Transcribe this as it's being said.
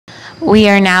We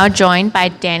are now joined by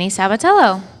Danny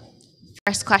Sabatello.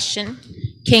 First question,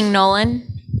 King Nolan.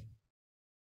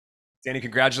 Danny,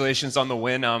 congratulations on the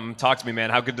win. Talk to me, man.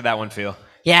 How good did that one feel?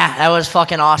 Yeah, that was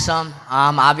fucking awesome.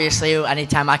 Obviously,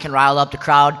 anytime I can rile up the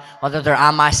crowd, whether they're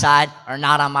on my side or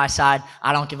not on my side,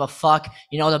 I don't give a fuck.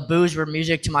 You know, the boos were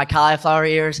music to my cauliflower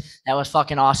ears. That was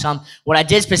fucking awesome. What I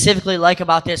did specifically like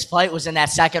about this fight was in that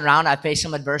second round, I faced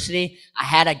some adversity. I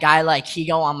had a guy like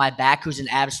Higo on my back who's an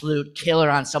absolute killer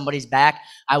on somebody's back.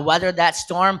 I weathered that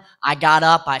storm. I got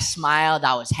up, I smiled,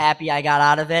 I was happy I got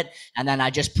out of it, and then I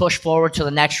just pushed forward to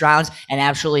the next rounds and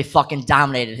absolutely fucking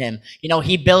dominated him. You know,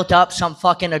 he built up some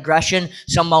fucking aggression,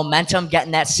 some momentum,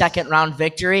 getting that second round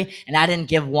victory, and I didn't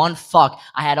give one fuck.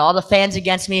 I had all the fans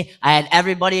against me. I had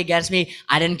everybody against me.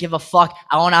 I didn't give a fuck.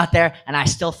 I went out there, and I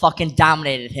still fucking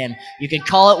dominated him. You can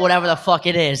call it whatever the fuck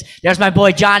it is. There's my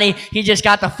boy Johnny. He just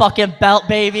got the fucking belt,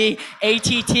 baby.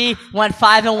 ATT went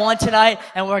 5-1 tonight,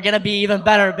 and we're going to be even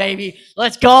better, baby.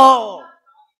 Let's go.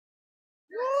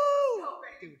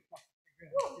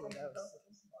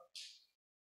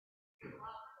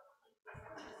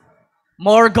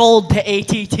 More gold to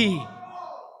ATT.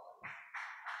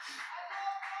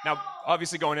 Now,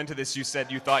 obviously going into this, you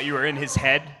said you thought you were in his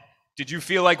head. Did you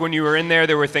feel like when you were in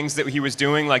there were things that he was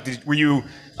doing? Like, were you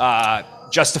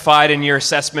justified in your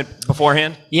assessment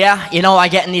beforehand? Yeah, you know, I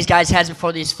get in these guys' heads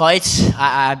before these fights.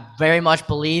 I very much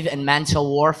believe in mental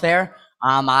warfare.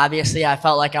 Obviously, I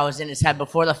felt like I was in his head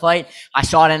before the fight. I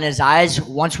saw it in his eyes.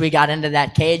 Once we got into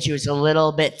that cage, he was a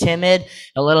little bit timid,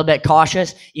 a little bit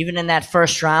cautious. Even in that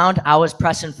first round, I was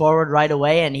pressing forward right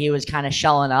away, and he was kind of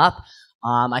shelling up.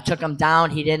 I took him down.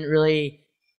 He didn't really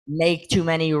make too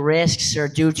many risks or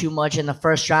do too much in the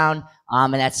first round.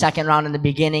 In that second round in the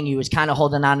beginning, he was kind of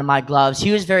holding on to my gloves.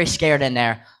 He was very scared in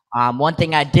there. One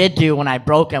thing I did do when I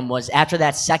broke him was after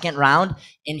that second round,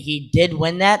 and he did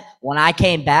win that, when I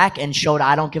came back and showed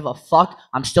I don't give a fuck,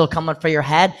 I'm still coming for your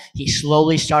head, he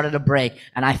slowly started to break,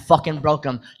 and I fucking broke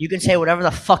him. You can say whatever the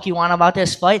fuck you want about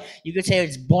this fight. You can say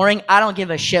it's boring. I don't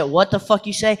give a shit what the fuck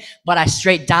you say, but I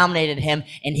straight dominated him,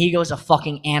 and he goes a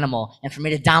fucking animal. And for me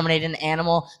to dominate an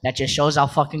animal, that just shows how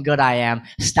fucking good I am.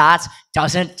 Stots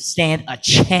doesn't stand a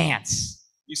chance.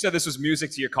 You said this was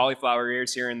music to your cauliflower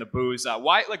ears here in the booze.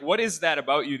 Why? Like, what is that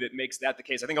about you that makes that the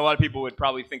case? I think a lot of people would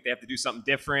probably think they have to do something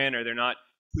different, or they're not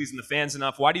pleasing the fans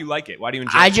enough. Why do you like it? Why do you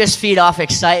enjoy it? I just feed off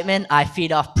excitement. I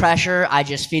feed off pressure. I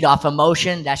just feed off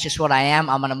emotion. That's just what I am.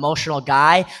 I'm an emotional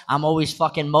guy. I'm always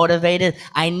fucking motivated.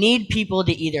 I need people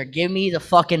to either give me the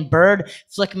fucking bird,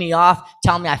 flick me off,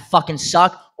 tell me I fucking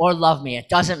suck, or love me. It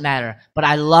doesn't matter. But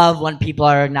I love when people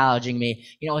are acknowledging me.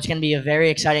 You know, it's going to be a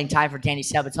very exciting time for Danny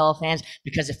Sabatello fans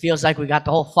because it feels like we got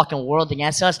the whole fucking world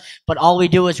against us, but all we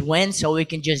do is win, so we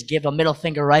can just give a middle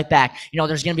finger right back. You know,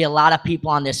 there's going to be a lot of people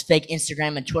on this fake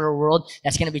Instagram and Twitter world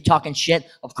that's going to be talking shit.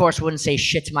 Of course, wouldn't say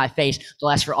shit to my face.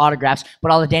 They'll ask for autographs, but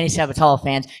all the Danny Sabatello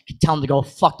fans can tell them to go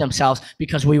fuck themselves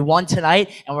because we won tonight,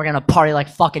 and we're going to party like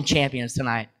fucking champions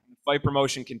tonight. Fight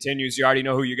promotion continues. You already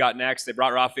know who you got next. They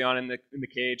brought Raufeon in the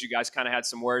cage. You guys kind of had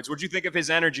some words. What'd you think of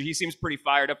his energy? He seems pretty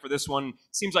fired up for this one.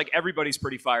 Seems like everybody's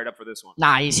pretty fired up for this one.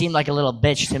 Nah, he seemed like a little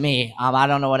bitch to me. I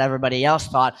don't know what everybody else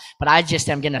thought, but I just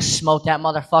am going to smoke that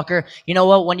motherfucker. You know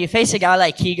what? When you face a guy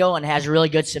like Higo and has really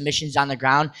good submissions on the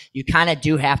ground, you kind of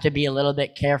do have to be a little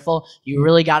bit careful. You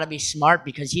really got to be smart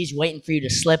because he's waiting for you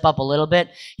to slip up a little bit.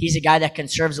 He's a guy that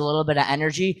conserves a little bit of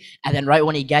energy, and then right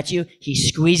when he gets you, he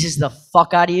squeezes the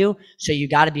fuck out of you. So you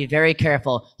got to be very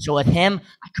careful. So with him,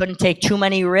 I couldn't take too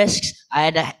many risks. I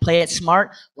had to play it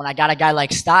smart. When I got a guy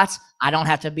like Stots, I don't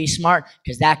have to be smart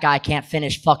because that guy can't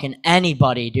finish fucking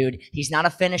anybody, dude. He's not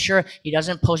a finisher. He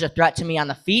doesn't pose a threat to me on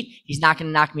the feet. He's not going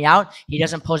to knock me out. He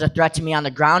doesn't pose a threat to me on the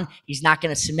ground. He's not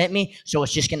going to submit me. So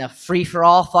it's just going to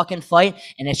free-for-all fucking fight,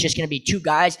 and it's just going to be two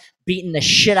guys beating the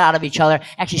shit out of each other.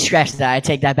 Actually, scratch that. I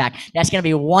take that back. That's going to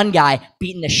be one guy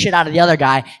beating the shit out of the other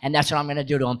guy, and that's what I'm going to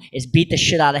do to him, is beat the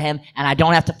shit out of him, and I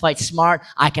don't have to fight smart.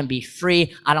 I can be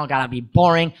free. I don't got to be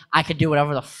boring. I can do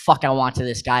whatever the fuck I want to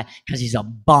this guy because he's a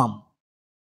bum.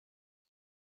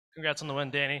 Congrats on the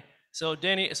win, Danny. So,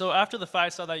 Danny, after the fight, I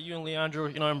saw that you and Leandro,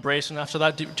 embraced, and after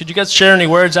that, did you guys share any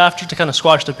words after to kind of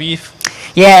squash the beef?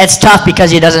 Yeah, it's tough because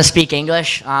he doesn't speak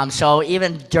English. So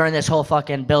even during this whole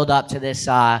fucking build-up to this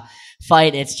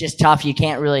fight, it's just tough. You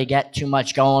can't really get too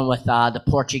much going with the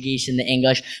Portuguese and the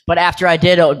English. But after I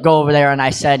did go over there and I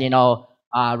said,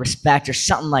 respect or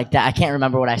something like that. I can't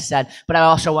remember what I said. But I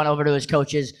also went over to his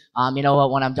coaches. You know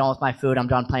what? When I'm done with my food, I'm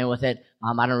done playing with it.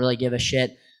 I don't really give a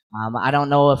shit. I don't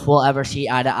know if we'll ever see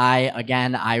eye to eye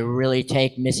again. I really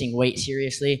take missing weight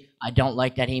seriously. I don't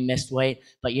like that he missed weight.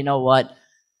 But you know what?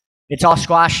 It's all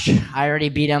squashed. I already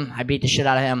beat him. I beat the shit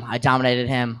out of him. I dominated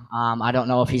him. I don't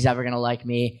know if he's ever going to like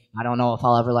me. I don't know if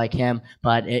I'll ever like him,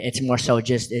 but it's more so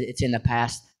just it's in the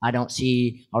past. I don't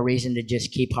see a reason to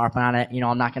just keep harping on it. You know,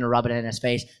 I'm not going to rub it in his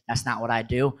face. That's not what I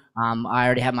do. I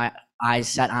already have my eyes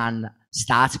set on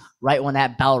Stots. Right when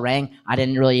that bell rang, I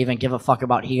didn't really even give a fuck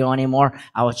about Higo anymore.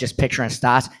 I was just picturing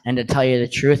Stots. And to tell you the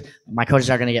truth, my coaches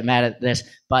are going to get mad at this,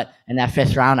 but in that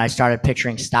 5th round, I started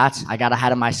picturing Stots. I got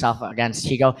ahead of myself against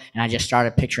Higo, and I just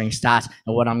started picturing Stots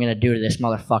and what I'm going to do to this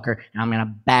motherfucker, and I'm going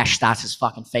to bash Stots'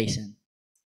 fucking face in.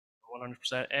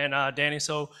 100%. And Danny,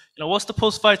 so what's the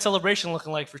post-fight celebration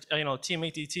looking like for Team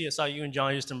ATT? I saw you and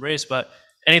John just embrace, but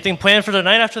anything planned for the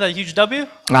night after that huge W?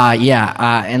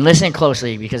 And listen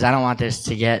closely because I don't want this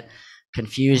to get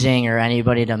confusing or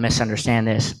anybody to misunderstand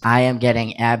this. I am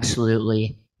getting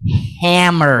absolutely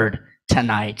hammered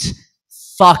tonight.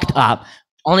 Fucked up.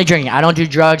 Only drinking. I don't do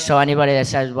drugs, so anybody that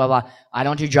says blah blah, I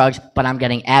don't do drugs, but I'm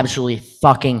getting absolutely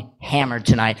fucking hammered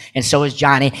tonight. And so is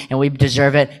Johnny, and we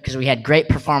deserve it because we had great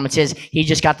performances. He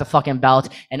just got the fucking belt,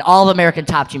 and all the American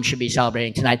top teams should be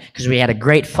celebrating tonight because we had a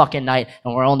great fucking night,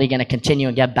 and we're only going to continue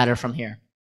and get better from here.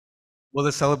 Will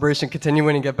the celebration continue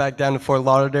when you get back down to Fort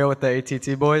Lauderdale with the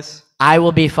ATT boys? I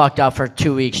will be fucked up for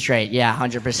 2 weeks straight. Yeah,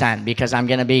 100%. Because I'm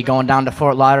going to be going down to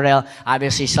Fort Lauderdale,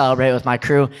 obviously celebrate with my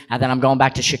crew, and then I'm going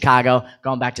back to Chicago,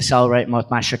 going back to celebrate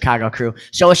with my Chicago crew.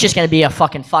 So it's just going to be a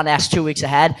fucking fun-ass 2 weeks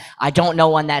ahead. I don't know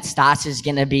when that Stots is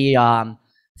going to be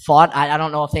fought. I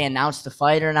don't know if they announced the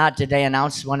fight or not. Did they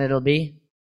announce when it'll be?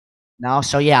 No?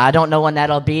 So, yeah, I don't know when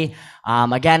that'll be.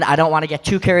 Again, I don't want to get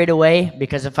too carried away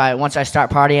because once I start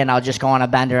partying, I'll just go on a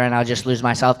bender and I'll just lose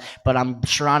myself. But I'm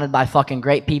surrounded by fucking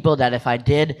great people that if I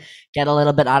did get a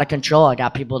little bit out of control, I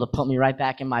got people to put me right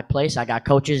back in my place. I got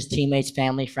coaches, teammates,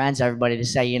 family, friends, everybody to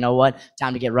say, you know what,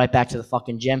 time to get right back to the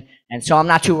fucking gym. And so I'm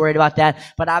not too worried about that.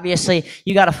 But obviously,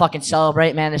 you got to fucking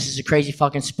celebrate, man. This is a crazy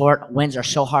fucking sport. Wins are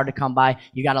so hard to come by.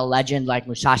 You got a legend like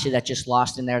Musashi that just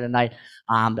lost in there tonight.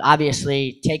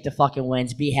 Obviously, take the fucking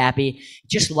wins. Be happy.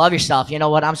 Just love yourself. You know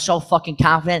what? I'm so fucking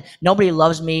confident. Nobody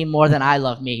loves me more than I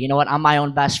love me. You know what? I'm my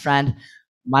own best friend.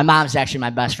 My mom's actually my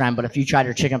best friend, but if you tried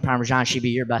her chicken parmesan, she'd be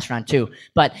your best friend too.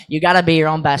 But you got to be your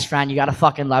own best friend. You got to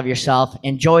fucking love yourself.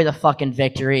 Enjoy the fucking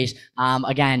victories.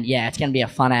 Again, yeah, it's going to be a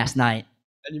fun-ass night.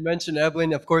 And you mentioned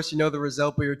Evelyn. Of course, you know the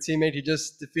result, but your teammate, he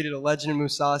just defeated a legend in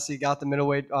Musashi, got the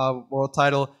middleweight world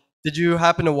title. Did you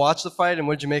happen to watch the fight, and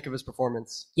what did you make of his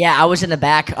performance? Yeah, I was in the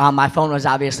back. My phone was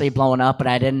obviously blowing up, but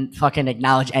I didn't fucking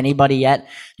acknowledge anybody yet.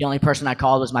 The only person I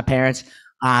called was my parents.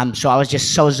 So I was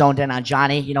just so zoned in on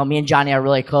Johnny. You know, me and Johnny are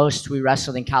really close. We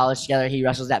wrestled in college together. He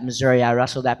wrestles at Missouri. I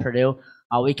wrestled at Purdue.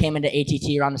 We came into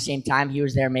ATT around the same time. He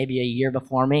was there maybe a year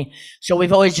before me. So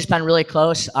we've always just been really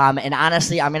close. And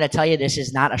honestly, I'm going to tell you, this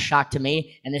is not a shock to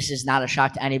me, and this is not a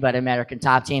shock to anybody in the American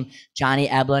top team. Johnny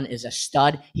Eblen is a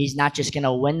stud. He's not just going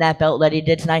to win that belt that he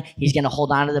did tonight. He's going to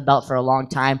hold on to the belt for a long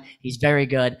time. He's very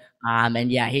good.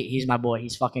 And yeah, he's my boy.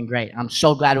 He's fucking great. I'm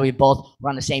so glad we both were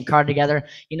on the same card together.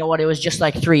 You know what? It was just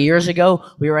like 3 years ago.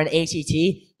 We were in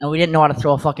ATT, and we didn't know how to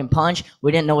throw a fucking punch.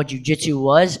 We didn't know what jiu-jitsu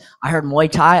was. I heard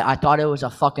Muay Thai. I thought it was a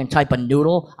fucking type of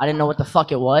noodle. I didn't know what the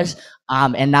fuck it was.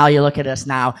 And now you look at us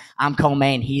now. I'm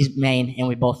co-main. He's main, and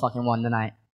we both fucking won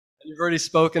tonight. You've already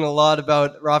spoken a lot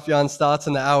about Raufeon Stots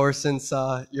in the hour since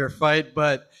your fight,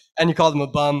 and you called him a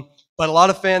bum. But a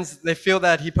lot of fans, they feel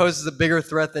that he poses a bigger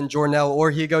threat than Jornell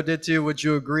or Higo did too. Would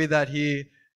you agree that he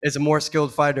is a more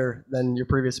skilled fighter than your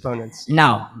previous opponents?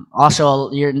 No. Also,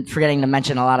 you're forgetting to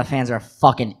mention a lot of fans are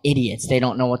fucking idiots. They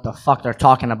don't know what the fuck they're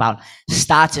talking about.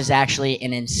 Stots is actually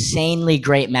an insanely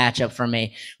great matchup for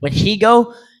me. With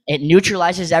Higo, it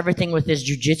neutralizes everything with his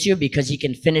jiu-jitsu because he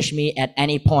can finish me at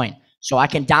any point. So I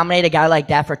can dominate a guy like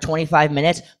that for 25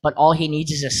 minutes, but all he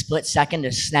needs is a split second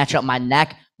to snatch up my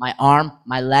neck, my arm,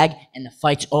 my leg, and the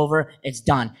fight's over. It's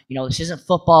done. You know, this isn't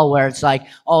football where it's like,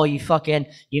 oh, you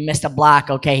missed a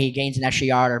block. Okay, he gains an extra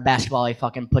yard. Or basketball, he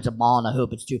fucking puts a ball in a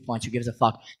hoop. It's 2 points. Who gives a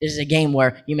fuck? This is a game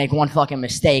where you make one fucking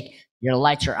mistake, your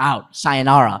lights are out.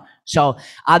 Sayonara. So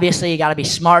obviously you got to be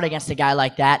smart against a guy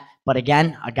like that. But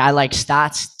again, a guy like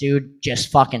Stots, dude,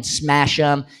 just fucking smash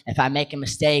him. If I make a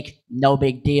mistake, no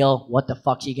big deal. What the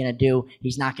fuck's he going to do?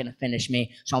 He's not going to finish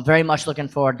me. So I'm very much looking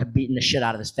forward to beating the shit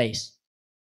out of his face.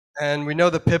 And we know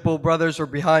the Pitbull brothers were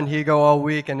behind Higo all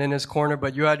week and in his corner,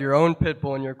 but you had your own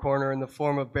Pitbull in your corner in the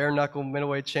form of bare-knuckle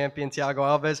middleweight champion Thiago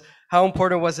Alves. How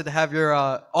important was it to have your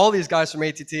all these guys from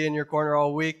ATT in your corner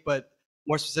all week, but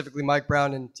more specifically Mike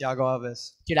Brown and Thiago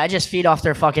Alves? Dude, I just feed off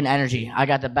their fucking energy. I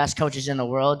got the best coaches in the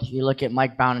world. You look at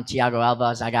Mike Brown and Thiago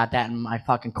Alves, I got that in my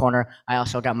fucking corner. I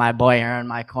also got my boy Aaron in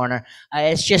my corner.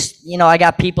 It's just, I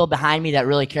got people behind me that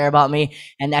really care about me,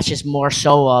 and that's just more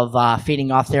so of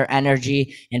feeding off their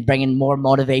energy and bringing more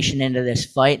motivation into this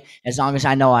fight. As long as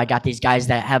I know I got these guys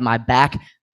that have my back,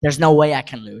 there's no way I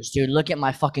can lose, dude. Look at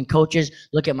my fucking coaches.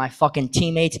 Look at my fucking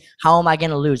teammates. How am I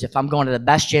going to lose if I'm going to the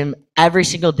best gym every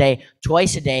single day,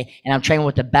 twice a day, and I'm training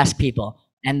with the best people?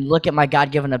 And look at my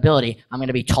God-given ability. I'm going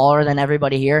to be taller than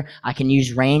everybody here. I can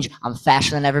use range. I'm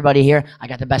faster than everybody here. I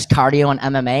got the best cardio in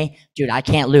MMA. Dude, I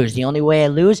can't lose. The only way I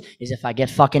lose is if I get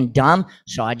fucking dumb.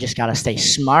 So I just got to stay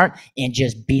smart and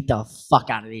just beat the fuck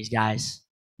out of these guys.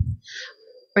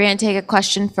 We're going to take a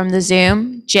question from the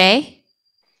Zoom. Jay?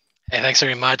 Hey, thanks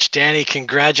very much. Danny,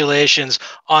 congratulations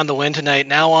on the win tonight.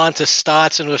 Now on to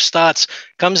Stots, and with Stots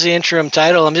comes the interim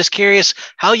title. I'm just curious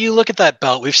how you look at that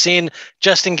belt. We've seen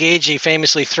Justin Gaethje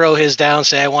famously throw his down,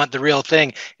 say, I want the real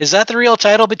thing. Is that the real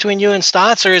title between you and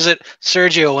Stots, or is it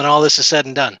Sergio when all this is said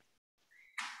and done?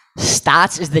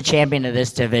 Stots is the champion of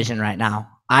this division right now.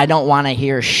 I don't want to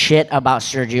hear shit about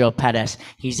Sergio Pettis.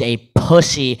 He's a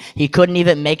pussy. He couldn't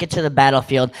even make it to the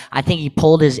battlefield. I think he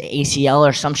pulled his ACL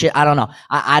or some shit. I don't know.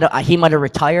 He might have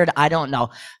retired. I don't know.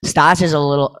 Stots is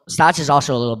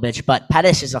also a little bitch, but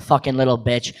Pettis is a fucking little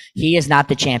bitch. He is not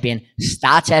the champion.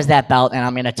 Stots has that belt, and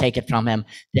I'm going to take it from him.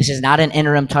 This is not an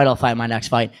interim title fight, my next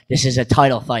fight. This is a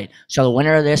title fight. So the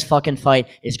winner of this fucking fight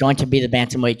is going to be the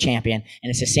bantamweight champion. And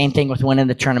it's the same thing with winning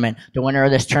the tournament. The winner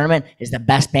of this tournament is the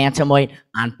best bantamweight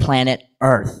on planet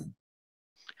Earth.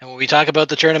 And when we talk about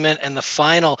the tournament and the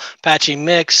final, Patchy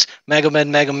Mix, Magomed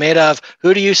Magomedov,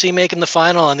 who do you see making the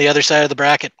final on the other side of the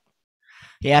bracket?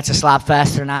 Yeah, it's a slop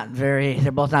fest. They're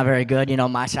both not very good.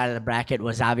 My side of the bracket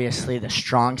was obviously the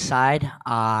strong side.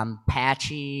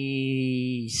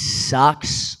 Patchy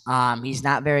sucks. He's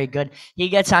not very good. He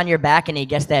gets on your back and he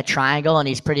gets that triangle, and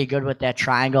he's pretty good with that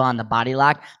triangle on the body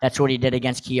lock. That's what he did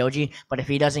against Kyoji. But if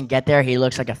he doesn't get there, he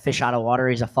looks like a fish out of water.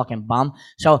 He's a fucking bum.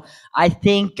 So I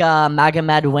think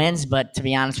Magomed wins, but to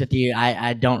be honest with you,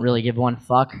 I don't really give one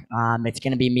fuck. It's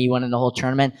going to be me winning the whole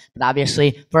tournament. But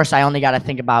obviously, first I only got to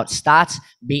think about Stots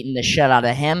beating the shit out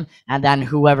of him, and then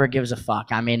whoever gives a fuck.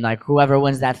 Whoever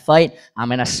wins that fight, I'm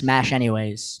going to smash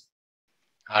anyways.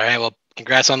 All right, well,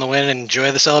 congrats on the win and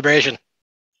enjoy the celebration.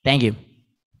 Thank you.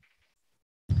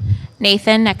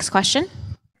 Nathan, next question.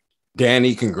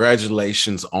 Danny,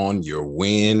 congratulations on your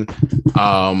win.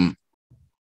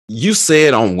 You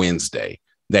said on Wednesday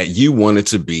that you wanted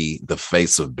to be the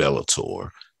face of Bellator.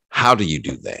 How do you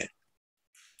do that?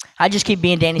 I just keep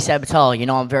being Danny Sabatello.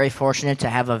 I'm very fortunate to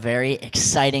have a very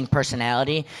exciting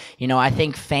personality. I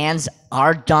think fans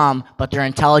are dumb, but they're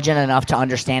intelligent enough to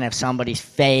understand if somebody's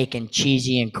fake and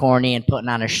cheesy and corny and putting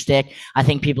on a shtick. I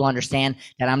think people understand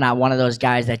that I'm not one of those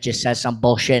guys that just says some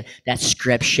bullshit, that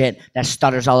script shit, that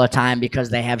stutters all the time because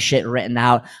they have shit written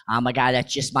out. I'm a guy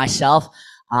that's just myself.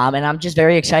 And I'm just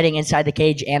very exciting inside the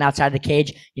cage and outside the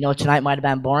cage. Tonight might have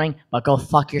been boring, but go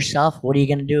fuck yourself. What are you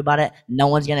going to do about it? No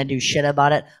one's going to do shit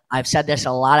about it. I've said this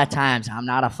a lot of times. I'm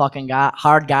not a fucking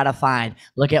hard guy to find.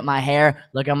 Look at my hair.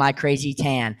 Look at my crazy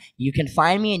tan. You can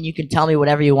find me and you can tell me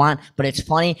whatever you want, but it's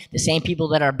funny. The same people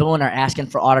that are booing are asking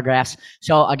for autographs.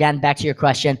 So again, back to your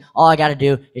question. All I got to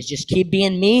do is just keep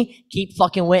being me, keep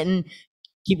fucking winning,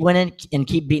 and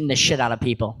keep beating the shit out of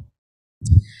people.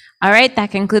 All right, that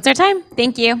concludes our time.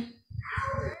 Thank you.